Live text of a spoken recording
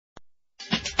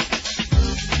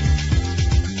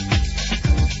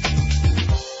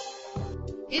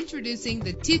Introducing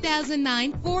the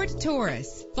 2009 Ford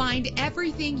Taurus. Find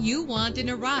everything you want in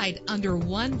a ride under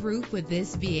one roof with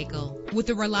this vehicle. With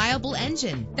a reliable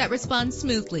engine that responds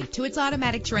smoothly to its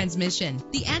automatic transmission,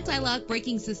 the anti-lock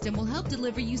braking system will help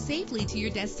deliver you safely to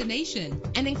your destination.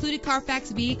 An included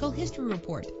Carfax Vehicle History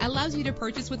Report allows you to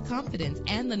purchase with confidence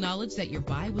and the knowledge that your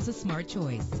buy was a smart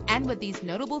choice. And with these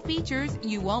notable features,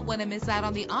 you won't want to miss out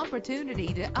on the opportunity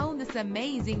to own this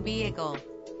amazing vehicle.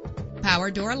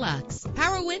 Power door locks,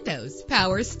 power windows,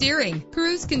 power steering,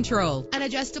 cruise control, an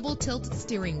adjustable tilt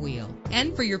steering wheel.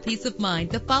 And for your peace of mind,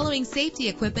 the following safety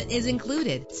equipment is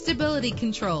included: stability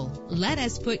control. Let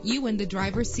us put you in the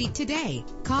driver's seat today.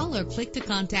 Call or click to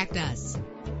contact us.